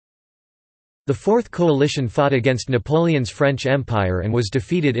The Fourth Coalition fought against Napoleon's French Empire and was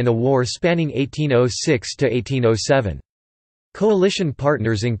defeated in a war spanning 1806 to 1807. Coalition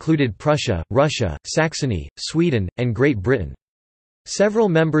partners included Prussia, Russia, Saxony, Sweden, and Great Britain. Several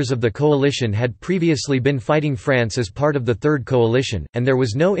members of the coalition had previously been fighting France as part of the Third Coalition, and there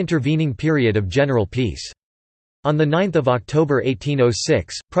was no intervening period of general peace. On 9 October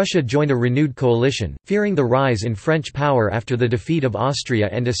 1806, Prussia joined a renewed coalition, fearing the rise in French power after the defeat of Austria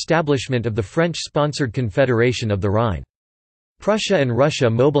and establishment of the French-sponsored Confederation of the Rhine. Prussia and Russia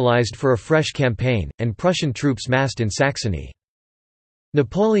mobilized for a fresh campaign, and Prussian troops massed in Saxony.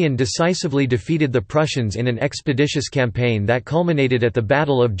 Napoleon decisively defeated the Prussians in an expeditious campaign that culminated at the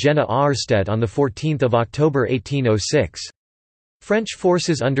Battle of Jena-Auerstedt on 14 October 1806. French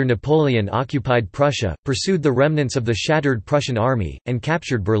forces under Napoleon occupied Prussia, pursued the remnants of the shattered Prussian army, and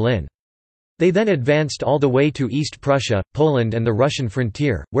captured Berlin. They then advanced all the way to East Prussia, Poland and the Russian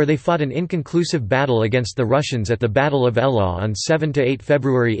frontier, where they fought an inconclusive battle against the Russians at the Battle of Eylau on 7–8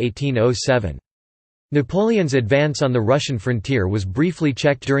 February 1807. Napoleon's advance on the Russian frontier was briefly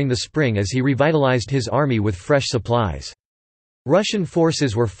checked during the spring as he revitalized his army with fresh supplies. Russian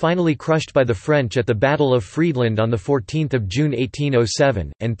forces were finally crushed by the French at the Battle of Friedland on 14 June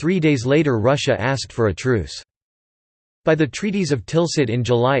 1807, and 3 days later Russia asked for a truce. By the treaties of Tilsit in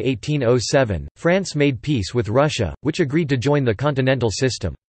July 1807, France made peace with Russia, which agreed to join the continental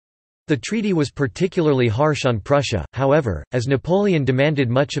system. The treaty was particularly harsh on Prussia, however, as Napoleon demanded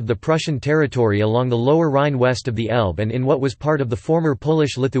much of the Prussian territory along the lower Rhine west of the Elbe and in what was part of the former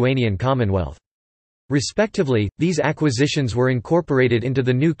Polish-Lithuanian Commonwealth. Respectively, these acquisitions were incorporated into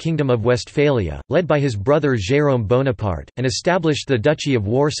the new Kingdom of Westphalia, led by his brother Jérôme Bonaparte, and established the Duchy of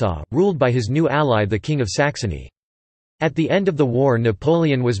Warsaw, ruled by his new ally the King of Saxony. At the end of the war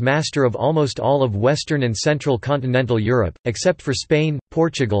Napoleon was master of almost all of Western and Central continental Europe, except for Spain,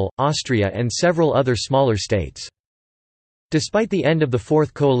 Portugal, Austria and several other smaller states. Despite the end of the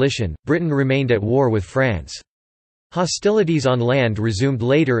Fourth Coalition, Britain remained at war with France. Hostilities on land resumed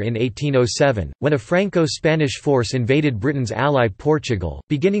later in 1807, when a Franco-Spanish force invaded Britain's ally Portugal,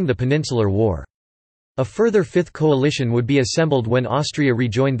 beginning the Peninsular War. A further Fifth Coalition would be assembled when Austria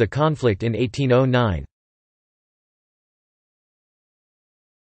rejoined the conflict in 1809.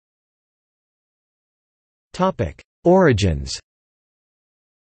 Origins.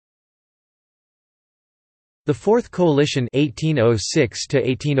 The Fourth Coalition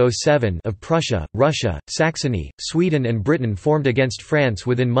 1806–1807 of Prussia, Russia, Saxony, Sweden and Britain formed against France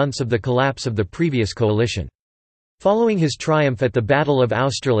within months of the collapse of the previous coalition. Following his triumph at the Battle of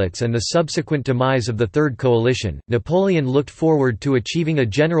Austerlitz and the subsequent demise of the Third Coalition, Napoleon looked forward to achieving a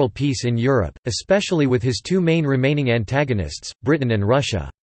general peace in Europe, especially with his two main remaining antagonists, Britain and Russia.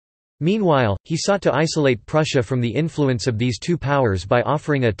 Meanwhile, he sought to isolate Prussia from the influence of these two powers by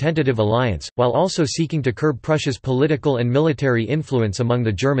offering a tentative alliance, while also seeking to curb Prussia's political and military influence among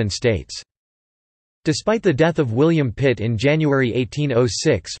the German states. Despite the death of William Pitt in January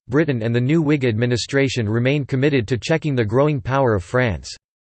 1806, Britain and the new Whig administration remained committed to checking the growing power of France.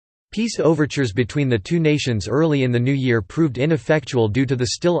 Peace overtures between the two nations early in the new year proved ineffectual due to the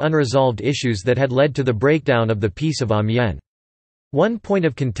still unresolved issues that had led to the breakdown of the Peace of Amiens. One point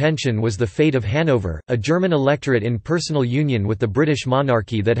of contention was the fate of Hanover, a German electorate in personal union with the British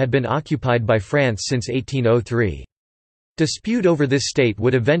monarchy that had been occupied by France since 1803. Dispute over this state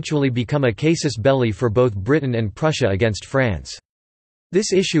would eventually become a casus belli for both Britain and Prussia against France.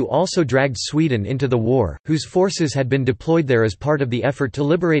 This issue also dragged Sweden into the war, whose forces had been deployed there as part of the effort to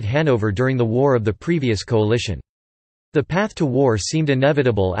liberate Hanover during the war of the previous coalition. The path to war seemed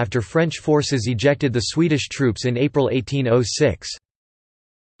inevitable after French forces ejected the Swedish troops in April 1806.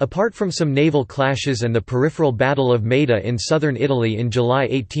 Apart from some naval clashes and the peripheral Battle of Maida in southern Italy in July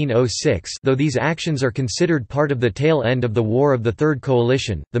 1806, though these actions are considered part of the tail end of the War of the Third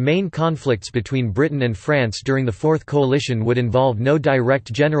Coalition, the main conflicts between Britain and France during the Fourth Coalition would involve no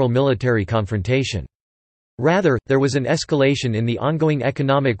direct general military confrontation. Rather, there was an escalation in the ongoing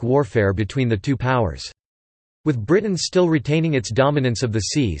economic warfare between the two powers. With Britain still retaining its dominance of the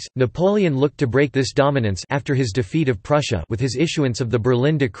seas, Napoleon looked to break this dominance after his defeat of Prussia with his issuance of the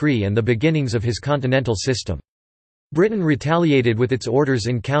Berlin Decree and the beginnings of his continental system. Britain retaliated with its orders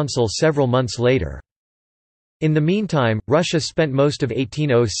in council several months later. In the meantime, Russia spent most of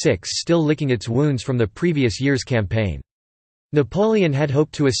 1806 still licking its wounds from the previous year's campaign. Napoleon had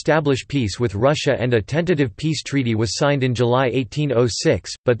hoped to establish peace with Russia and a tentative peace treaty was signed in July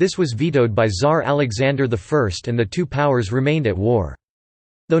 1806, but this was vetoed by Tsar Alexander I and the two powers remained at war.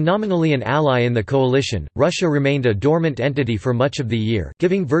 Though nominally an ally in the coalition, Russia remained a dormant entity for much of the year,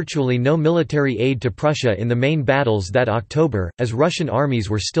 giving virtually no military aid to Prussia in the main battles that October, as Russian armies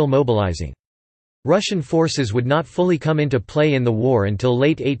were still mobilizing. Russian forces would not fully come into play in the war until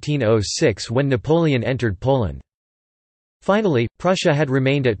late 1806 when Napoleon entered Poland. Finally, Prussia had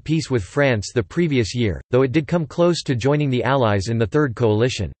remained at peace with France the previous year, though it did come close to joining the Allies in the Third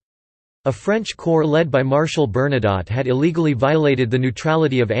Coalition. A French corps led by Marshal Bernadotte had illegally violated the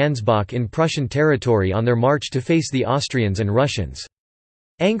neutrality of Ansbach in Prussian territory on their march to face the Austrians and Russians.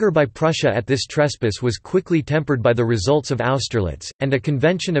 Anger by Prussia at this trespass was quickly tempered by the results of Austerlitz, and a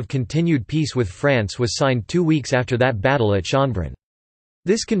convention of continued peace with France was signed 2 weeks after that battle at Schönbrunn.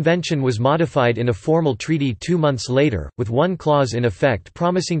 This convention was modified in a formal treaty 2 months later, with one clause in effect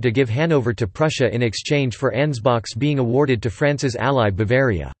promising to give Hanover to Prussia in exchange for Ansbach's being awarded to France's ally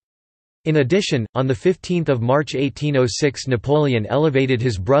Bavaria. In addition, on 15 March 1806 Napoleon elevated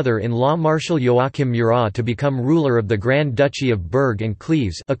his brother-in-law Marshal Joachim Murat to become ruler of the Grand Duchy of Berg and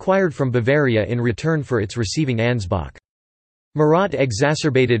Cleves, acquired from Bavaria in return for its receiving Ansbach. Murat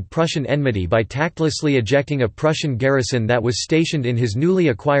exacerbated Prussian enmity by tactlessly ejecting a Prussian garrison that was stationed in his newly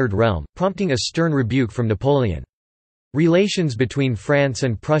acquired realm, prompting a stern rebuke from Napoleon. Relations between France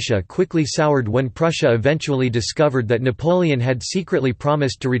and Prussia quickly soured when Prussia eventually discovered that Napoleon had secretly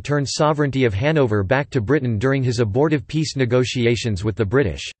promised to return sovereignty of Hanover back to Britain during his abortive peace negotiations with the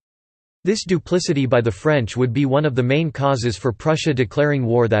British. This duplicity by the French would be one of the main causes for Prussia declaring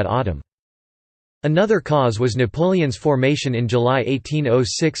war that autumn. Another cause was Napoleon's formation in July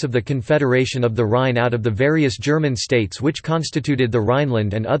 1806 of the Confederation of the Rhine out of the various German states which constituted the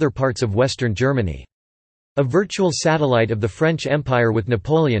Rhineland and other parts of western Germany. A virtual satellite of the French Empire with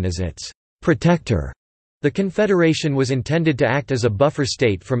Napoleon as its protector, the Confederation was intended to act as a buffer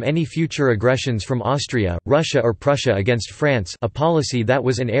state from any future aggressions from Austria, Russia or Prussia against France, a policy that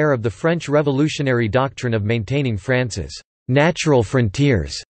was an heir of the French revolutionary doctrine of maintaining France's natural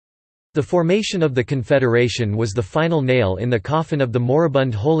frontiers. The formation of the Confederation was the final nail in the coffin of the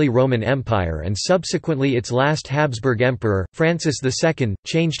moribund Holy Roman Empire, and subsequently its last Habsburg emperor, Francis II,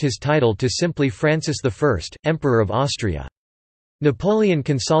 changed his title to simply Francis I, Emperor of Austria. Napoleon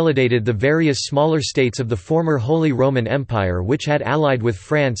consolidated the various smaller states of the former Holy Roman Empire which had allied with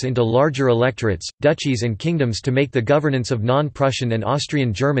France into larger electorates, duchies and kingdoms to make the governance of non-Prussian and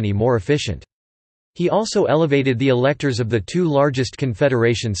Austrian Germany more efficient. He also elevated the electors of the two largest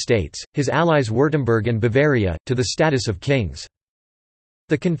Confederation states, his allies Württemberg and Bavaria, to the status of kings.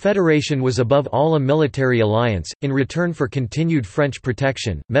 The Confederation was above all a military alliance. In return for continued French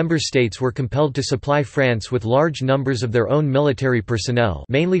protection, member states were compelled to supply France with large numbers of their own military personnel,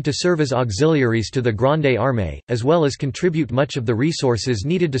 mainly to serve as auxiliaries to the Grande Armée, as well as contribute much of the resources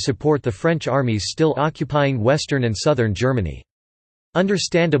needed to support the French armies still occupying western and southern Germany.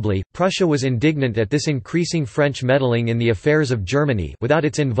 Understandably, Prussia was indignant at this increasing French meddling in the affairs of Germany without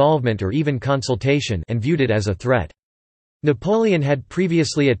its involvement or even consultation, and viewed it as a threat. Napoleon had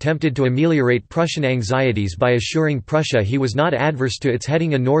previously attempted to ameliorate Prussian anxieties by assuring Prussia he was not adverse to its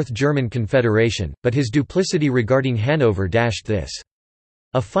heading a North German confederation, but his duplicity regarding Hanover dashed this.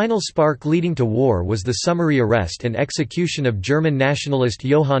 A final spark leading to war was the summary arrest and execution of German nationalist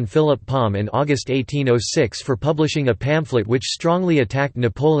Johann Philipp Palm in August 1806 for publishing a pamphlet which strongly attacked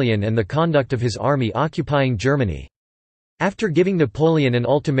Napoleon and the conduct of his army occupying Germany. After giving Napoleon an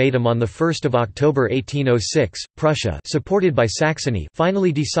ultimatum on 1 October 1806, Prussia, supported by Saxony,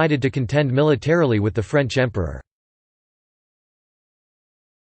 finally decided to contend militarily with the French emperor.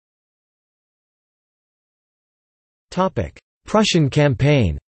 Prussian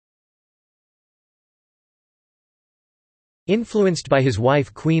campaign. Influenced by his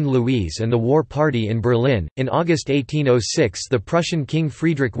wife Queen Louise and the War Party in Berlin, in August 1806 the Prussian King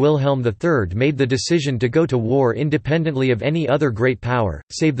Friedrich Wilhelm III made the decision to go to war independently of any other great power,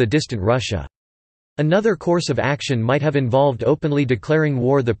 save the distant Russia. Another course of action might have involved openly declaring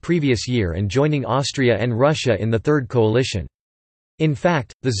war the previous year and joining Austria and Russia in the Third Coalition. In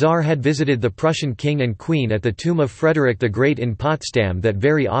fact, the Tsar had visited the Prussian king and queen at the tomb of Frederick the Great in Potsdam that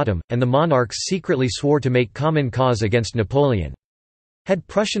very autumn, and the monarchs secretly swore to make common cause against Napoleon. Had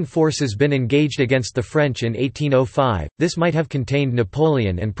Prussian forces been engaged against the French in 1805, this might have contained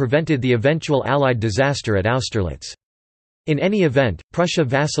Napoleon and prevented the eventual Allied disaster at Austerlitz. In any event, Prussia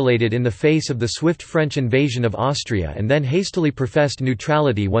vacillated in the face of the swift French invasion of Austria and then hastily professed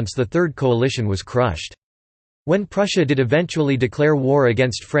neutrality once the Third Coalition was crushed. When Prussia did eventually declare war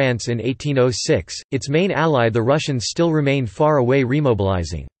against France in 1806, its main ally the Russians still remained far away,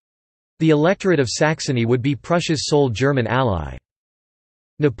 remobilizing. The electorate of Saxony would be Prussia's sole German ally.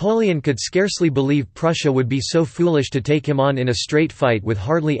 Napoleon could scarcely believe Prussia would be so foolish to take him on in a straight fight with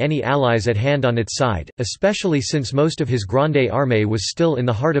hardly any allies at hand on its side, especially since most of his Grande Armée was still in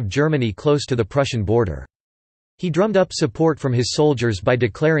the heart of Germany close to the Prussian border. He drummed up support from his soldiers by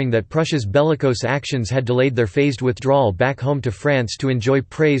declaring that Prussia's bellicose actions had delayed their phased withdrawal back home to France to enjoy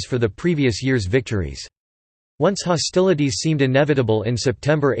praise for the previous year's victories. Once hostilities seemed inevitable in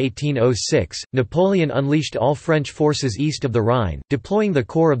September 1806, Napoleon unleashed all French forces east of the Rhine, deploying the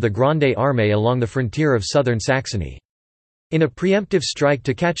corps of the Grande Armée along the frontier of southern Saxony. In a preemptive strike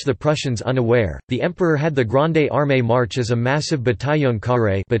to catch the Prussians unaware, the Emperor had the Grande Armée march as a massive bataillon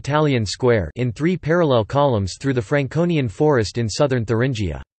carré battalion square in 3 parallel columns through the Franconian forest in southern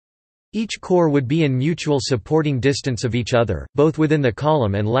Thuringia. Each corps would be in mutual supporting distance of each other, both within the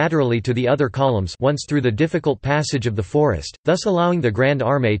column and laterally to the other columns once through the difficult passage of the forest, thus allowing the Grande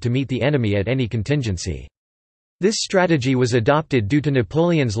Armée to meet the enemy at any contingency. This strategy was adopted due to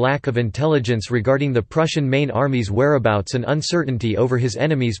Napoleon's lack of intelligence regarding the Prussian main army's whereabouts and uncertainty over his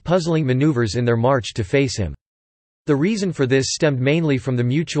enemies' puzzling maneuvers in their march to face him. The reason for this stemmed mainly from the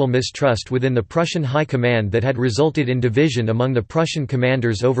mutual mistrust within the Prussian High Command that had resulted in division among the Prussian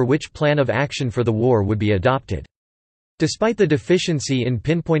commanders over which plan of action for the war would be adopted. Despite the deficiency in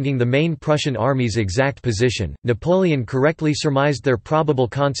pinpointing the main Prussian army's exact position, Napoleon correctly surmised their probable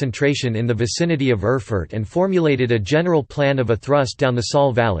concentration in the vicinity of Erfurt and formulated a general plan of a thrust down the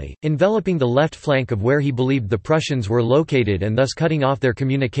Saale Valley, enveloping the left flank of where he believed the Prussians were located and thus cutting off their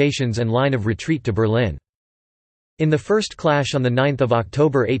communications and line of retreat to Berlin. In the first clash on 9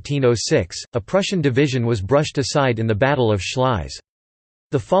 October 1806, a Prussian division was brushed aside in the Battle of Schleiz.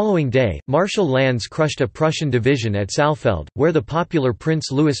 The following day, Marshal Lanz crushed a Prussian division at Saalfeld, where the popular Prince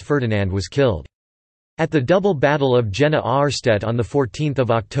Louis Ferdinand was killed. At the double battle of Jena-Auerstedt on 14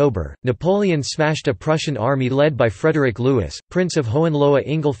 October, Napoleon smashed a Prussian army led by Frederick Louis, Prince of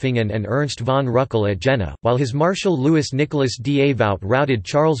Hohenlohe-Ingelfingen and Ernst von Ruckel at Jena, while his Marshal Louis Nicholas d'Avezaut routed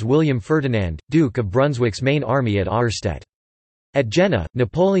Charles William Ferdinand, Duke of Brunswick's main army at Auerstedt. At Jena,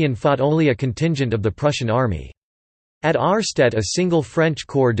 Napoleon fought only a contingent of the Prussian army. At Auerstedt a single French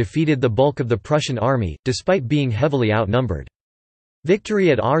corps defeated the bulk of the Prussian army, despite being heavily outnumbered.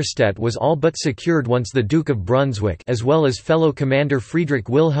 Victory at Auerstedt was all but secured once the Duke of Brunswick as well as fellow commander Friedrich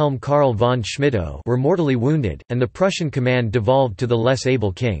Wilhelm Karl von Schmittou were mortally wounded, and the Prussian command devolved to the less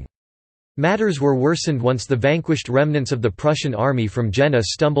able king. Matters were worsened once the vanquished remnants of the Prussian army from Jena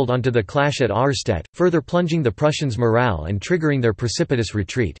stumbled onto the clash at Auerstedt, further plunging the Prussians' morale and triggering their precipitous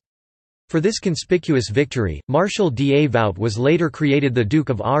retreat. For this conspicuous victory, Marshal d'Avezaut was later created the Duke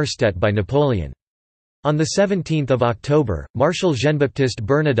of Auerstedt by Napoleon. On 17 October, Marshal Jean-Baptiste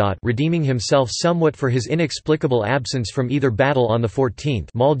Bernadotte, redeeming himself somewhat for his inexplicable absence from either battle on the 14th,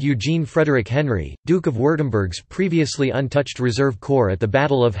 mauled Eugene Frederick Henry, Duke of Württemberg's previously untouched reserve corps at the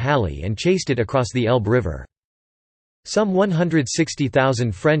Battle of Halle and chased it across the Elbe River. Some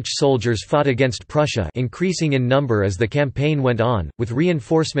 160,000 French soldiers fought against Prussia, increasing in number as the campaign went on, with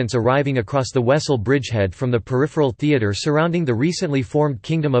reinforcements arriving across the Wesel bridgehead from the peripheral theatre surrounding the recently formed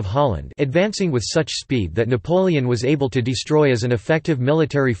Kingdom of Holland, advancing with such speed that Napoleon was able to destroy as an effective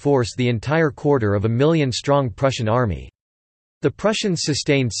military force the entire 250,000-strong Prussian army. The Prussians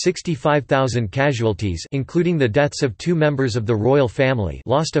sustained 65,000 casualties including the deaths of 2 members of the royal family,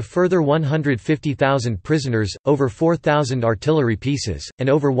 lost a further 150,000 prisoners, over 4,000 artillery pieces, and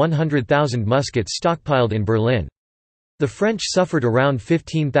over 100,000 muskets stockpiled in Berlin. The French suffered around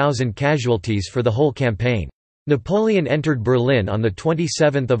 15,000 casualties for the whole campaign. Napoleon entered Berlin on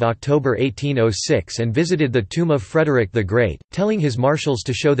 27 October 1806 and visited the tomb of Frederick the Great, telling his marshals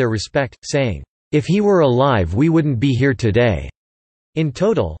to show their respect, saying, "If he were alive we wouldn't be here today." In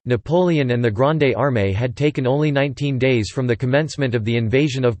total, Napoleon and the Grande Armée had taken only 19 days from the commencement of the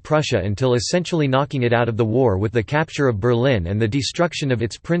invasion of Prussia until essentially knocking it out of the war with the capture of Berlin and the destruction of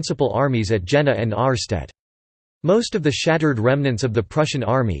its principal armies at Jena and Auerstedt. Most of the shattered remnants of the Prussian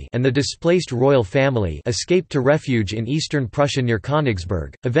army and the displaced royal family escaped to refuge in eastern Prussia near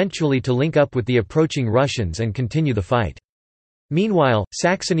Königsberg, eventually to link up with the approaching Russians and continue the fight. Meanwhile,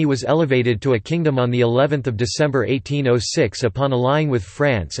 Saxony was elevated to a kingdom on the 11th of December 1806 upon allying with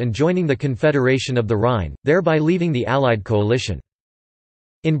France and joining the Confederation of the Rhine, thereby leaving the Allied coalition.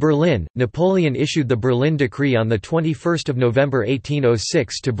 In Berlin, Napoleon issued the Berlin Decree on 21 November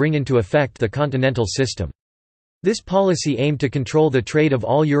 1806 to bring into effect the continental system. This policy aimed to control the trade of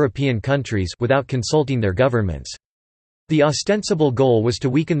all European countries without consulting their governments. The ostensible goal was to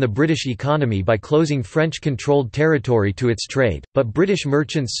weaken the British economy by closing French-controlled territory to its trade, but British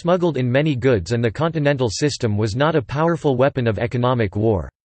merchants smuggled in many goods and the continental system was not a powerful weapon of economic war.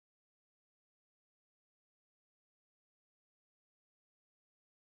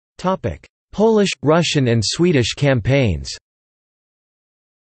 Polish, Russian and Swedish campaigns.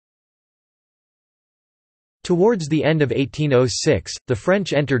 Towards the end of 1806, the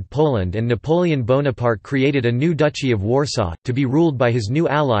French entered Poland and Napoleon Bonaparte created a new Duchy of Warsaw, to be ruled by his new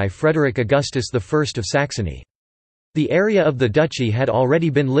ally Frederick Augustus I of Saxony. The area of the duchy had already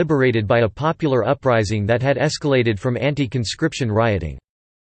been liberated by a popular uprising that had escalated from anti-conscription rioting.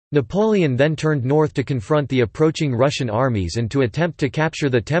 Napoleon then turned north to confront the approaching Russian armies and to attempt to capture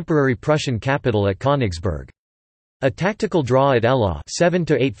the temporary Prussian capital at Königsberg. A tactical draw at Eylau 7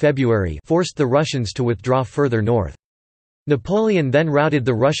 to 8 February forced the Russians to withdraw further north. Napoleon then routed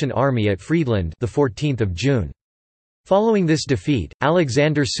the Russian army at Friedland the 14th of June. Following this defeat,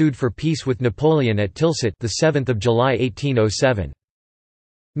 Alexander sued for peace with Napoleon at Tilsit the 7th of July 1807.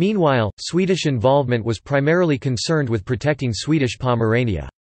 Meanwhile, Swedish involvement was primarily concerned with protecting Swedish Pomerania.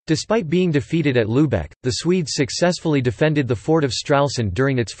 Despite being defeated at Lübeck, the Swedes successfully defended the fort of Stralsund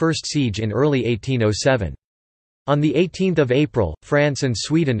during its first siege in early 1807. On 18 April, France and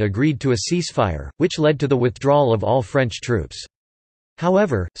Sweden agreed to a ceasefire, which led to the withdrawal of all French troops.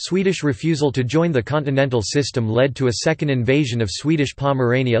 However, Swedish refusal to join the continental system led to a second invasion of Swedish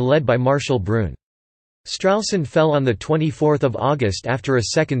Pomerania led by Marshal Brune. Stralsund fell on 24 August after a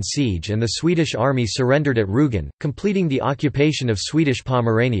second siege and the Swedish army surrendered at Rügen, completing the occupation of Swedish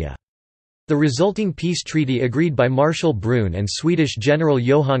Pomerania. The resulting peace treaty agreed by Marshal Brune and Swedish General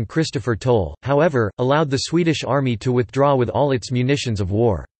Johann Christopher Toll, however, allowed the Swedish army to withdraw with all its munitions of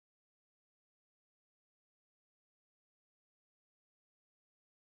war.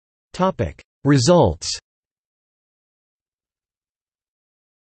 Results.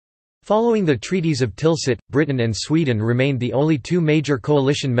 Following the treaties of Tilsit, Britain and Sweden remained the only two major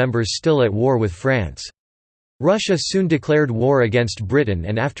coalition members still at war with France. Russia soon declared war against Britain,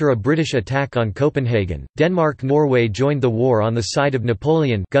 and after a British attack on Copenhagen, Denmark-Norway joined the war on the side of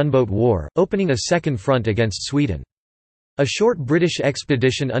Napoleon gunboat war, opening a second front against Sweden. A short British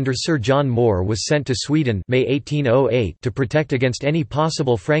expedition under Sir John Moore was sent to Sweden May 1808 to protect against any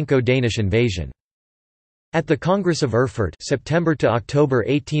possible Franco-Danish invasion. At the Congress of Erfurt September to October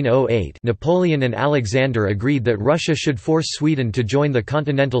 1808, Napoleon and Alexander agreed that Russia should force Sweden to join the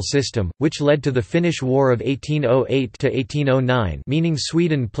continental system, which led to the Finnish War of 1808–1809, meaning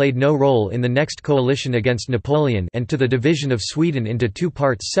Sweden played no role in the next coalition against Napoleon, and to the division of Sweden into two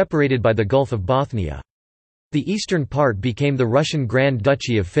parts separated by the Gulf of Bothnia. The eastern part became the Russian Grand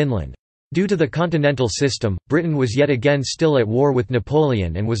Duchy of Finland. Due to the continental system, Britain was yet again still at war with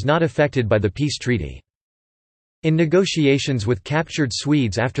Napoleon and was not affected by the peace treaty. In negotiations with captured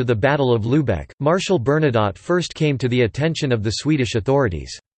Swedes after the Battle of Lübeck, Marshal Bernadotte first came to the attention of the Swedish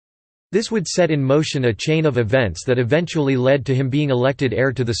authorities. This would set in motion a chain of events that eventually led to him being elected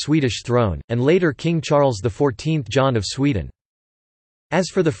heir to the Swedish throne, and later King Charles XIV John of Sweden. As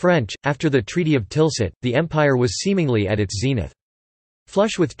for the French, after the Treaty of Tilsit, the empire was seemingly at its zenith.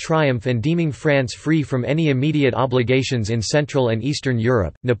 Flush with triumph and deeming France free from any immediate obligations in Central and Eastern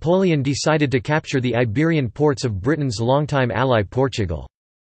Europe, Napoleon decided to capture the Iberian ports of Britain's longtime ally Portugal.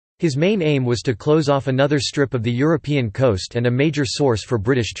 His main aim was to close off another strip of the European coast and a major source for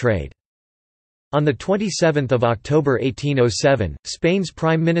British trade. On 27 October 1807, Spain's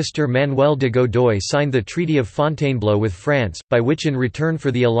Prime Minister Manuel de Godoy signed the Treaty of Fontainebleau with France, by which in return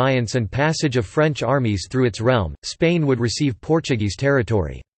for the alliance and passage of French armies through its realm, Spain would receive Portuguese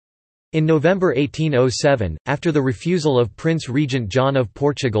territory. In November 1807, after the refusal of Prince Regent John of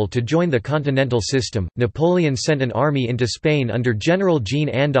Portugal to join the continental system, Napoleon sent an army into Spain under General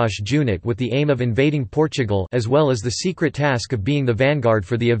Jean-Andoche Junot with the aim of invading Portugal as well as the secret task of being the vanguard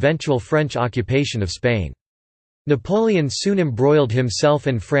for the eventual French occupation of Spain. Napoleon soon embroiled himself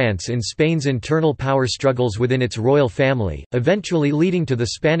and France in Spain's internal power struggles within its royal family, eventually leading to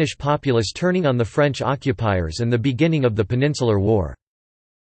the Spanish populace turning on the French occupiers and the beginning of the Peninsular War.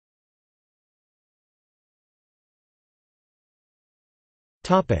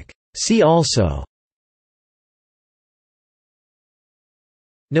 See also: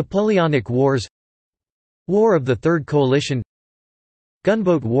 Napoleonic Wars, War of the Third Coalition,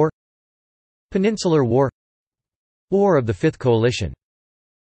 Gunboat War, Peninsular War, War of the Fifth Coalition.